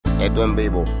Esto en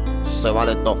vivo, se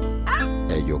vale todo.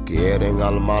 Ellos quieren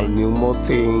armarme un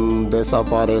motín,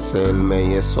 desaparecerme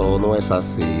y eso no es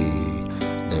así.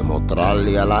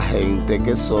 Demostrarle a la gente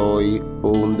que soy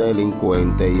un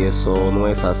delincuente y eso no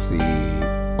es así.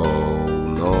 Oh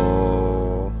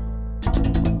no.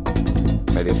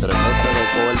 Me di 3 meses de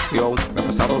coerción, me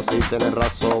apresaron sin tener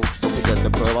razón. Suficiente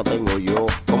prueba tengo yo,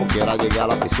 como quiera llegué a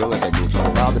la prisión. Es que hay muchos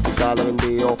abogados y fiscales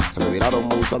vendidos, se me viraron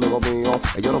muchos amigos míos.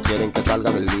 Ellos no quieren que salga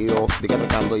del lío, diga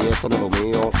tratando y eso no es lo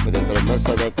mío. Me di 3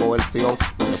 meses de coerción,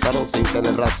 me apresaron sin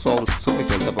tener razón.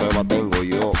 Suficiente prueba tengo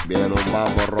yo, viene un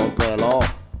mambo, rómpelo.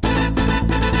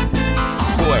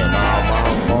 Suena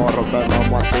mambo, rompe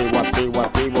mambo, activo, activo,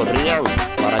 activo, rían,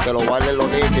 para que lo bailen los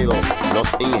nítidos, los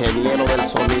ingenieros del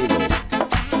sonido.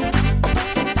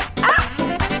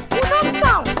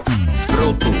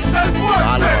 Brutus,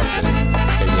 álvate,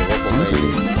 que llegó con él.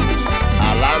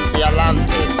 Alante,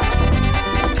 alante.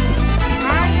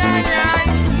 Ay, ay, ay.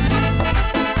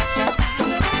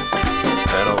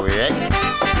 Pero bien.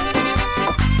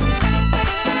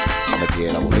 Me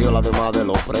quiere aburrido la demás de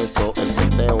los presos. El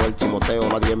conteo, el chimoteo,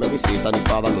 nadie me visita ni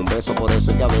para darme un beso. Por eso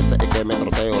es que a veces es que me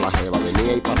troteo. La jeva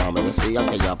venía y para me decía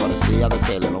que ya parecía de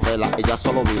telenovela. Ella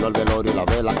solo vino al velorio y la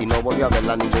vela y no volvió a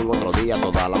verla ningún otro día.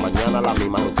 Toda la mañana la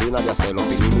misma rutina de hacer lo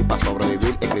y para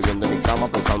sobrevivir. Escribiendo en mi cama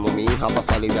pensando en mi hija para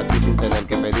salir de aquí sin tener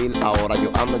que pedir. Ahora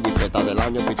yo ando en jipeta del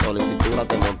año, pistola en cintura,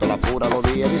 te monto la pura. Los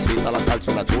días visita la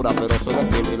cárcel la cura, pero suena el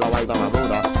timbre y la vaina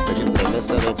madura. Pedí 3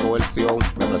 meses de coerción,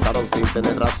 me apresaron sin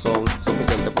tener razón.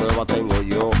 Suficiente prueba tengo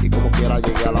yo y como quiera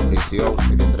llegué a la prisión.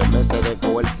 Pedí 3 meses de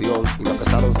coerción y me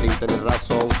apresaron sin tener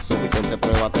razón. Suficiente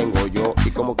prueba tengo yo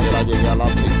y como quiera llegué a la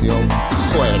prisión.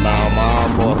 Suena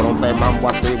mambo, rompe mambo,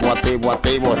 activo, activo,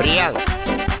 activo, rían.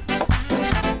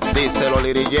 Díselo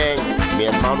Liri Jane, mi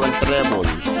hermano el Trébol,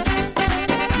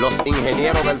 los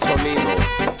ingenieros del sonido.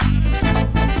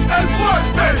 ¡El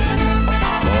fuerte!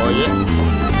 Oye,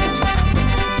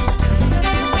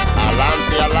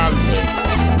 alante, alante.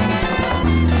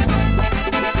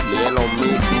 Ni es lo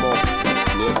mismo,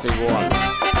 ni es igual.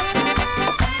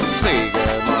 Sigue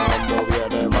mambo,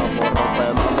 viene mambo, rompe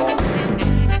mambo.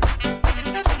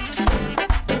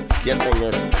 ¿Quién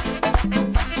es?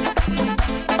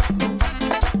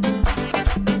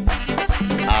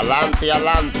 Alante,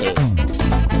 alante.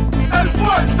 ¡El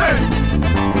fuerte!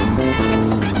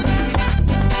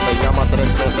 Se llama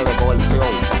 3 meses de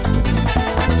coerción.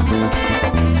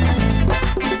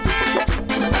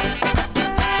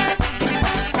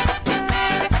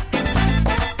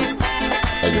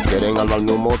 Ellos quieren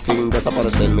armarme un motín,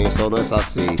 desaparecerme y eso no es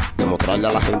así. Demostrarle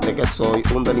a la gente que soy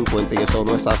un delincuente y eso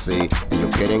no es así.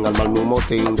 Ellos quieren armarme un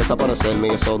motín, desaparecerme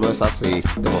y eso no es así.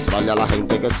 Demostrarle a la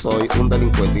gente que soy un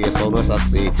delincuente y eso no es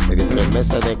así. Me di 3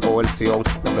 meses de coerción,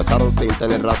 me apresaron sin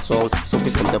tener razón.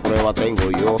 Suficiente prueba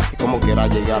tengo yo y como quiera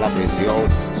llegué a la prisión.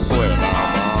 Suena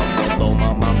mambo,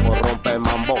 toma mambo, rompe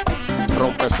mambo,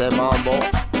 rompe ese mambo.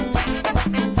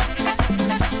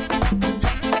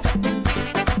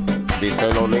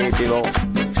 Dice lo nítido.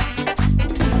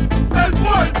 ¡El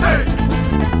fuerte!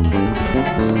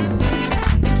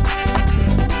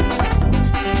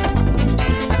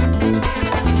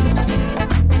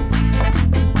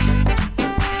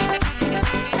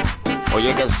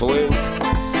 Oye que swing.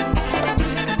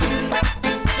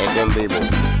 Esto en vivo.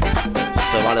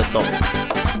 Se vale todo.